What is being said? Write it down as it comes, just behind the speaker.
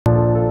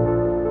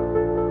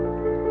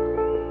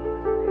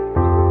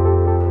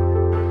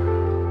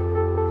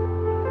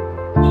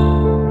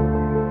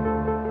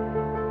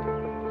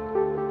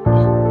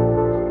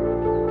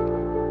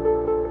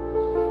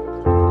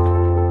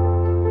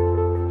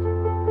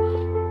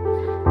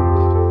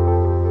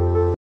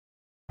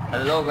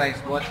Hello guys,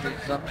 what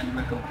is up and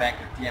welcome back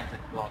to TMZ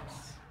Vlogs.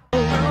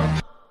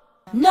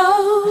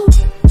 No.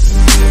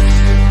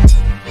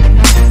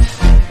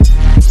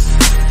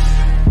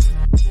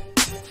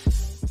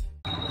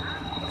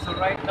 So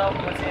right now,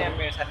 I'm here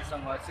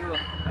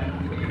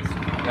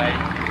guys.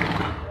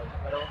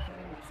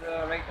 So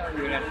right now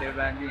we're at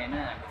Deorali and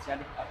I'm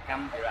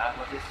come to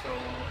so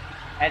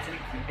actually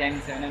free time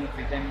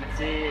we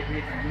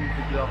need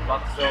to do a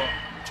vlog, so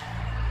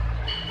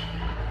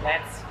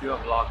let's do a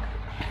vlog.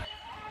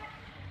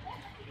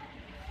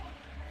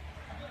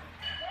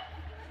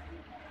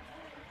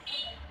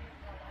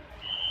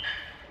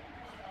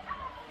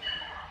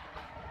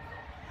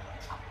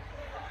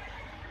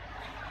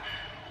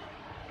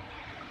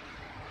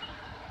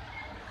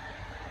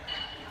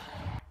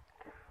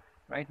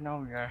 Right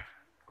now we are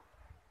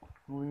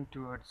moving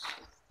towards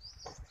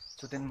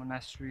Chorten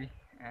Monastery,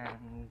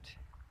 and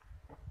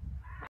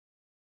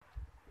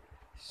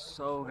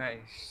so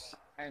guys,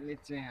 अहिले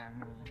चाहिँ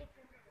हामी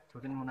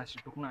Chorten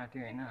Monastery पुग्न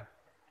आँट्यो हैन.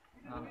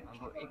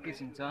 अब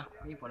एकैछिन छ,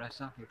 यही पर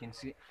छ, you can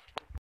see.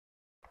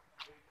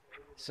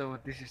 So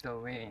this is the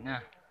way हैन,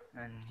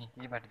 अनि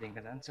यही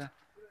बाटोदेखि जान्छ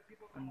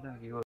अन्त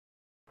view.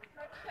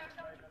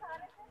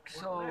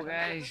 So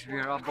guys, we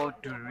are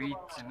about to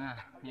reach हैन,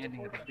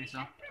 यहाँदेखि देख्दै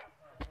छ.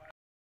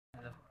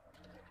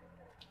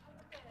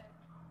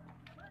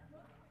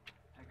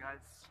 Hey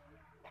guys,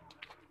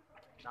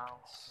 now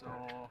so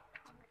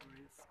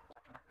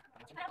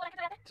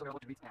we're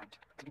about to reach and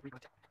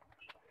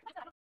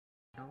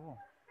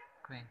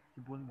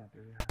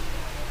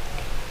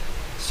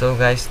so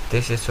guys,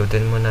 this is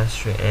Chorten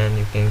Monastery and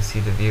you can see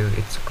the view,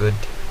 it's good.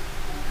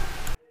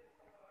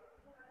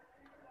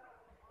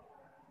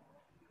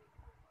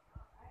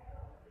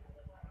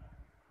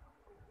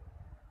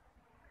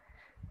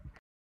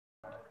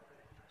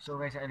 So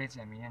guys, अहिले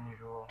चाहिँ हामी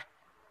यहाँनिर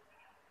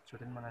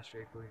Chorten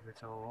Monastery गएको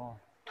छौँ हो,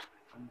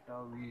 अन्त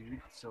we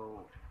reach.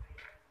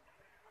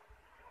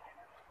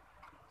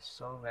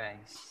 So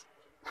guys,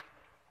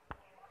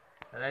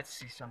 let's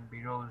see some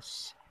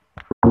B-rolls.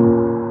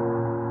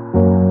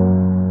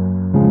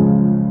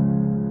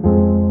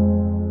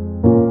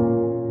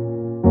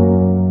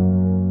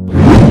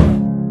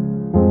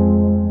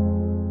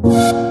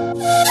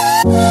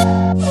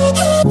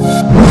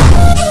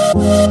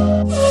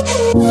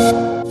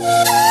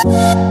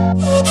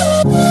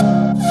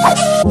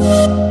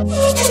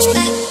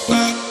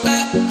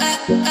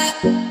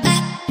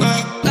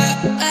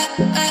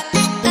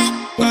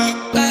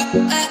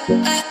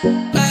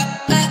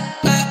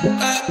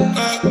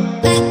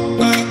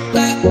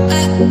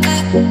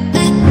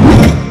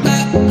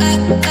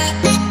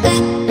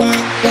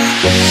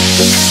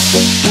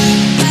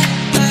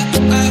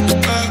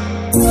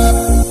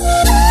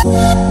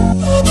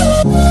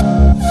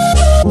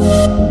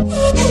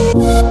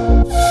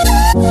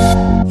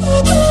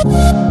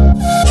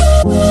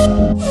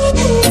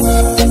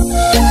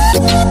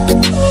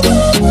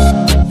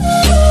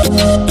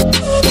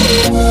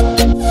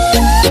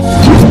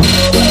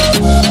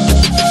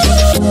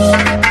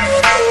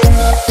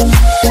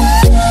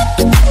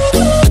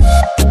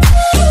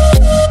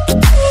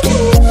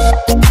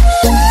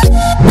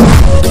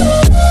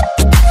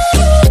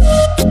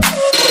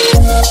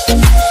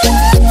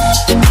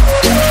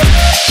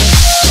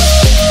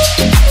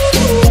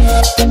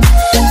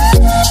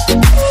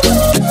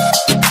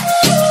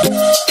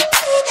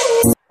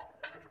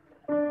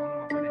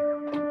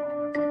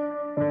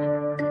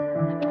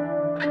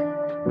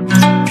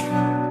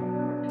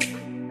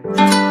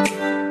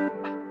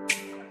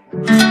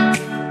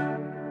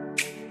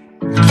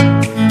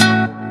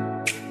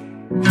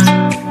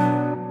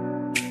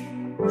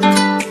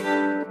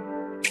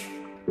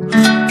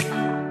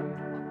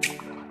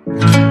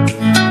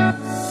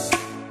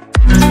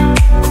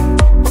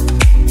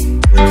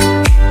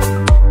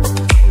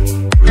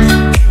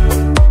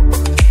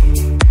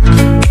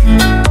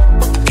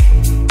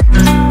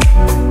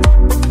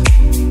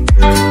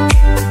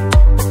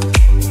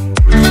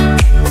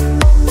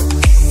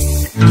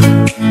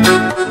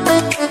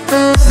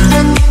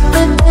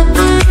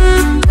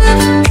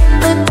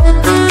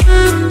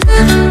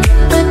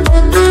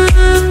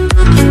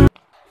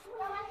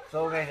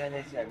 So guys,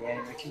 अहिले चाहिँ हामी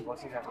यहाँ एकछिन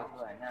बसिरहेको छु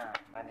हैन,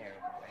 पानीहरू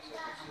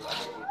भइसकेपछि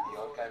अलिकति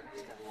हल्का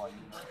डिस्टर्ब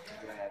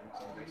भनिरहेको छ.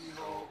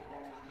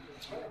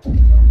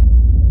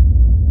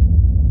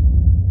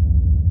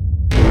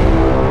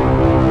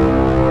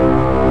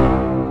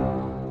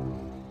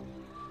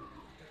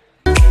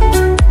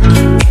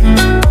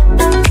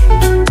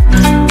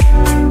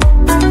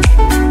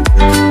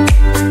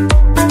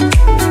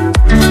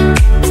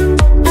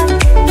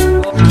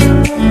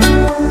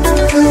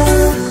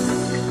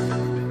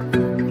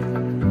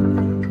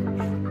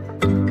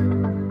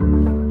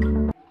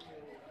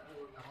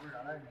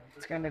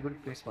 It's kind of good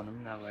place भनौँ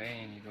न अब है,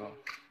 यहाँनिर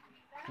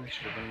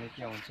टुरिस्टहरू पनि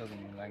निकै आउँछ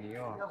घुम्नु लागि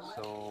हो.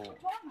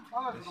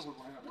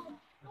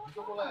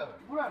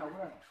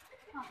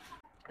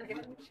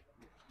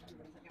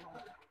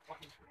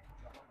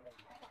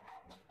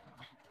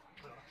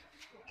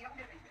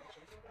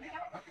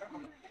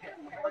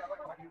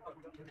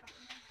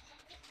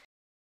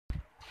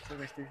 So So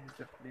guys, this is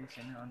the place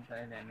and on the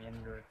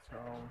island road.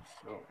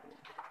 So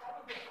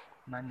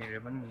मान्छेहरु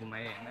पनि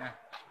घुमाए हैन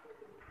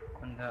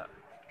अन्त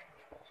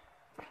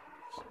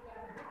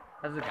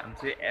आज घाम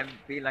चाहिँ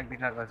एभ्री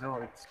लाग्दिरहेको छ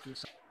इट्स टु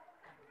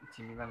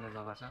छिमी बाँध्ने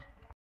जग्गा छ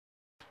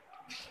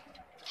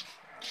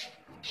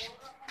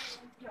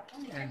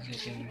as you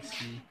can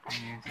see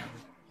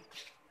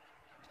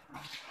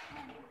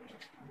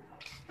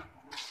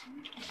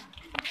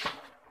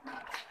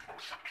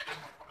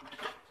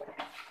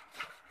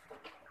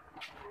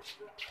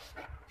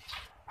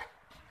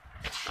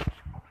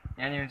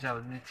यहाँनिर चाहिँ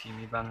अब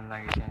छिमी बाँध्नु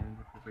लागि चाहिँ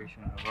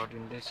प्रिपरेसनहरू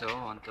गरिँदैछ हो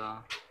अन्त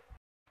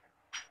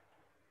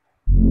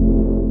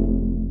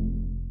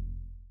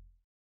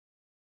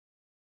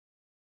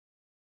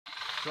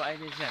So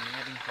अहिले चाहिँ हामी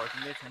यहाँ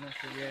फर्किँदै छैन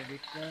so we are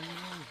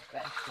returning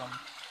back from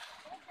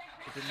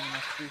Chorten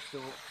Monastery so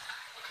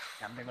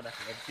हामीले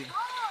गर्दाखेरि चाहिँ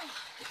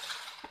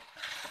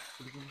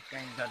looking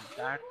kind of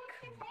dark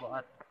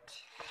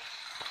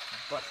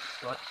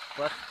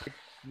but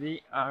we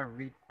are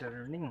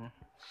returning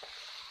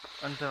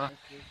अन्त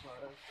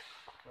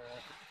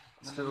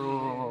so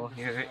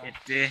here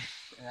it is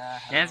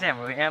यहाँ चाहिँ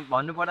हाम्रो यहाँ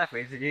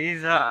भन्नुपर्दाखेरि चाहिँ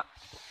is a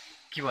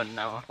के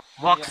भन्नु अब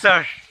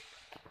boxer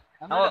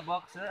I'm not a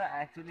boxer,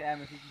 actually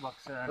I'm a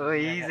kickboxer. Oh,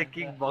 he's a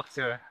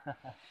kickboxer.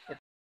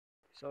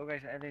 So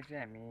guys, अहिले चाहिँ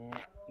हामी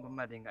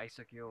गुम्बादेखि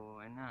आइसक्यो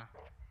हैन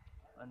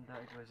अन्त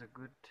it was a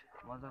good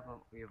मजाको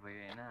उयो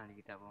भयो हैन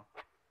अलिकति अब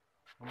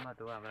गुम्बा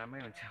त अब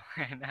राम्रै हुन्छ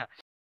हैन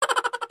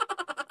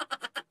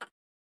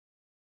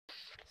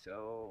So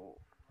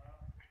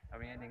अब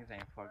यहाँदेखि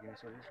चाहिँ फर्किनु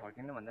सोच्छु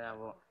फर्किनु भन्दा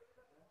अब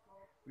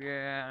we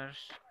are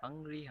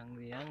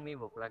hungry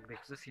भोक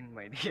लाग्दैछ सिन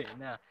भइदियो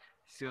हैन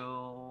So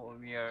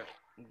we are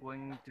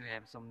going to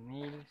have some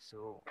meal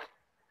so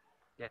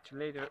catch you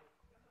later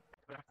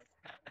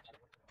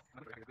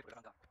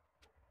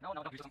no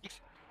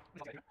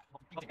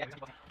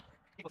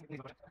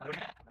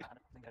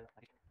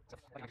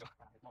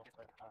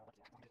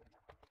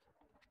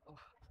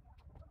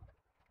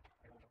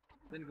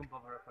then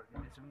gumpaबाट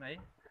फर्किँदैछौँ है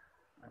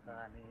अन्त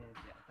हामी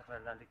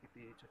तपाईहरुलाई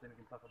अलिकति चोर्टेन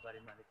गुम्पाको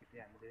बारेमा अलिकति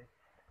हामीले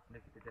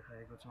अलिकति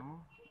देखाएको छौँ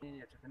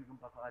यहाँ चोर्टेन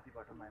गुम्पाको आदि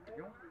बाटोमा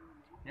आइपुग्यौँ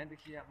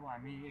यहाँदेखि अब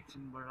हामी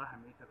एकछिनबाट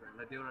हामी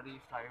तपाईहरुलाई देउराली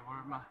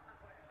फ्लाइओभरमा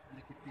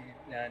अलिकति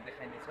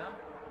देखाइनेछ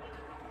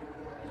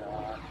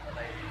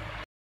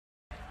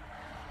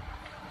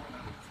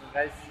सो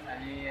गाइस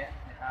हामी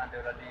यहाँ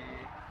देउराली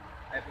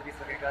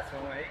आइपुगिसकेका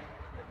छौँ है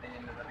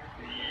त्यहाँनिर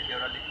अलिकति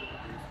देउरालीको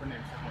भ्युज पनि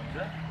हेर्न सक्नुहुन्छ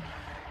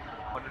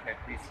वाटर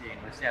फ्याक्ट्री चाहिँ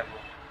हेर्नुहोस् चाहिँ अब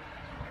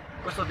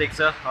कस्तो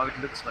देख्छ हाउ इट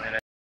लुक्स भनेर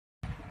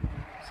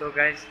so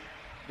guys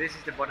this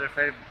is the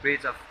butterfly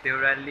bridge of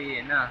Deurali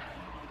हैन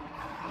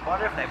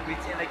बटरफ्लाई ब्रिज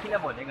चाहिँ किन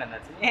भनेको भन्दा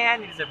चाहिँ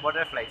यहाँनिर चाहिँ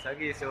बटरफ्लाई छ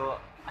कि सो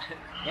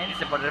यहाँनिर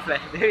चाहिँ butterfly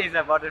there is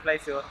a butterfly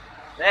so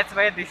that's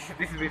why this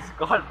bridge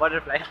called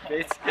butterfly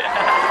bridge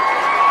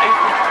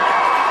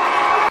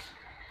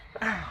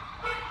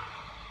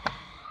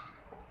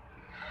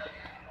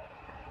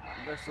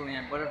so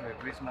यहाँ बटरफ्लाई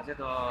ब्रिजमा चाहिँ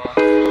त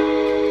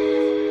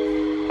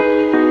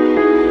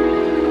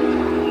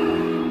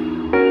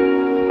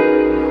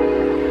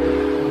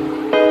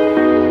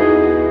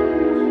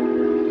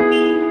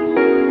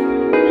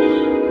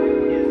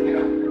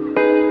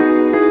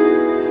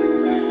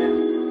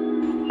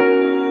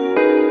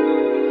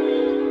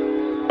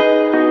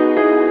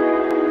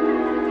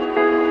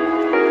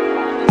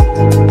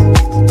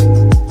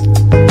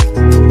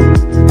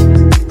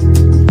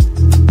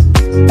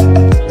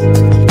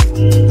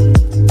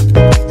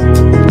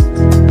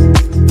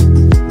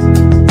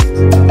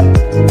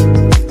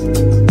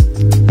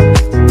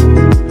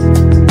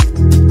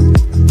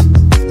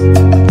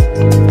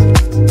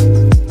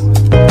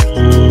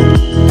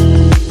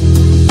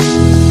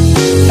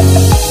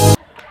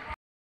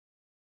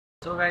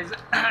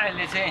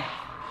अहिले चाहिँ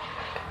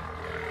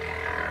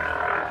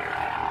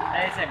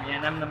हामी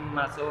यहाँ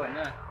नामनाममा छौँ होइन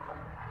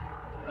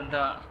अन्त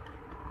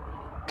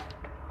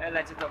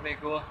यसलाई चाहिँ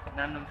तपाईँको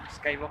नामनाम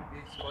skywalk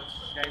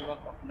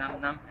of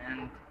नामनाम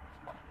and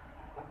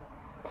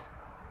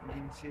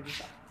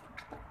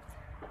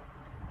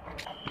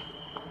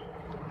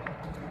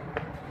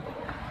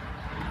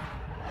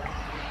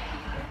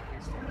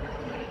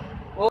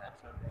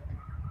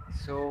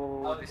So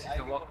this is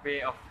the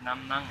walkway of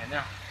Namnang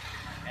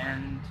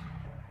and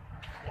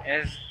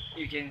as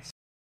you can see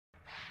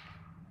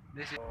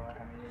this is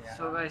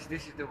so guys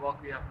this is the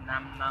walkway of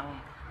Namnang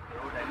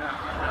road and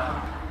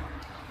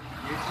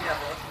you see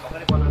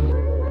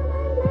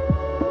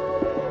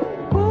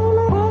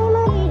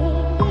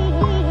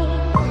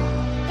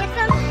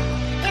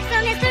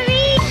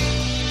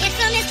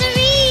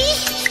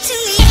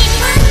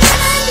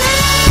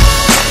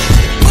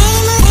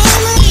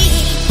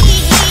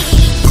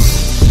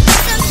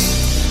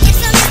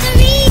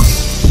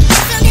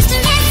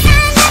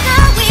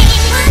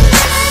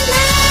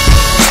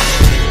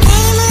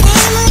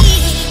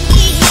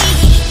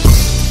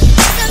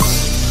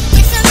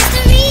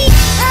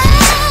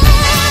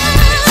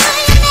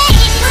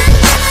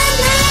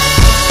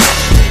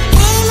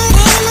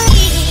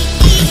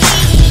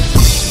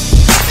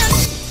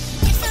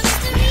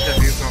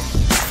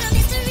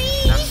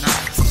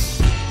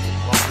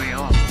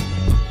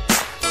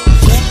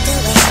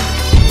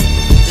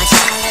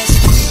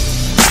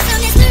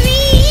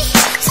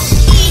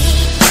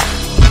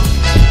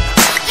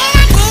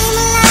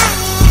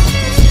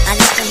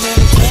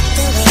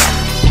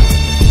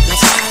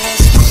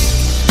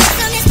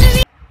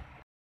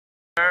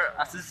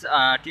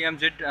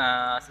TMZ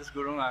Sis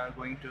Gurung are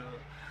going to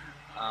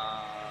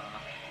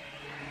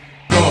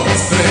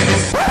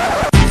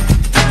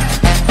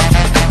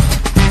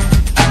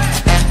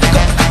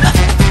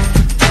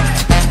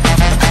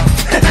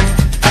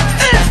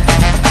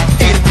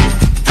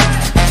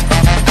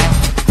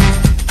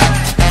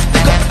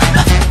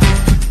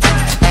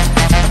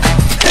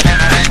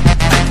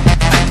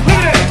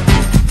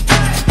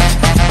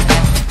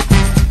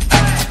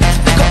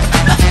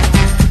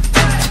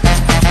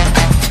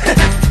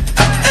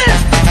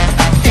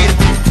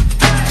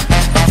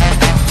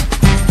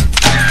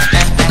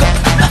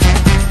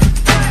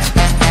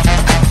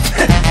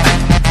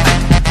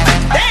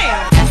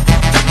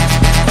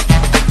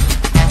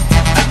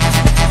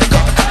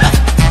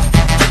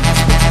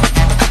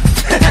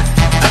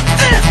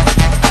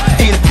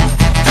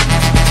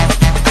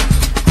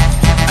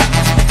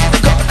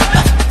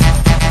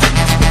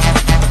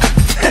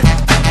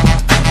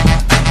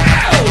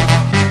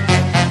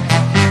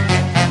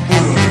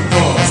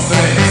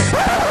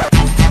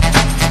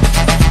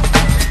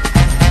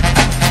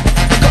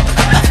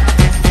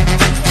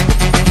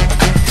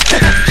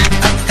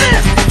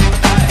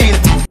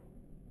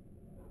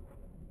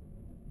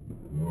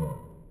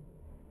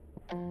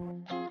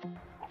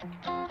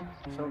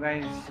So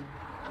guys,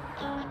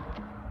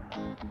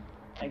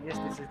 I guess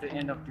this is the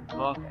end of the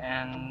vlog,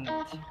 and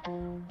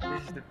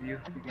this is the view.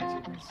 You can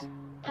see this.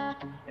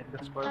 It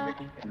looks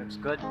perfect, it looks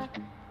good,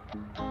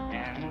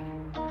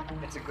 and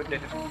it's a good day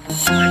to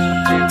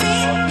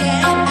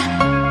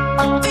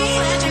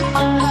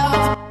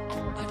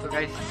So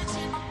guys,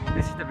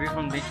 this is the view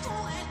from the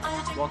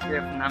Walkway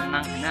of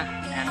Namnang,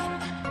 and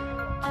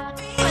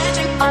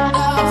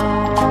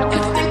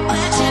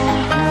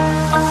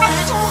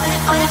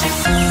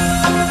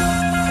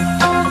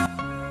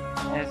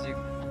as you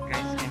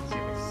guys can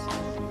see,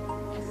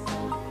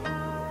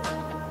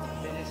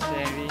 this is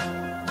very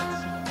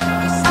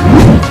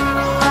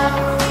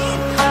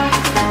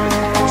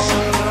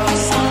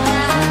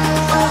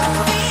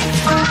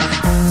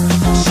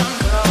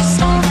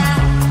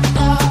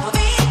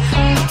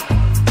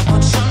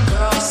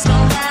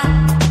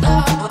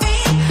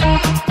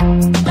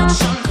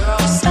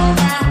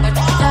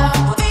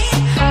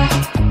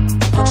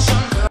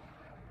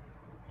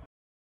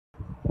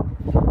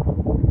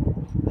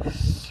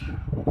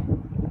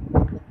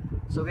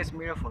So guys,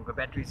 मेरो फोनको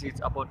battery चाहिँ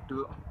it's about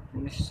to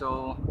finish, so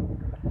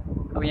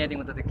अब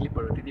यहाँदेखि उता त्यो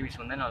क्लिपहरू त्यति बेसी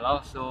हुँदैन होला.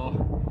 So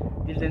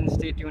till then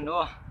stay tuned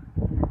हो,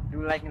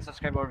 do like and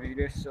subscribe our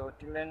videos. So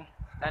till then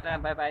tata,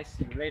 by by,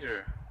 C you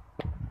letter.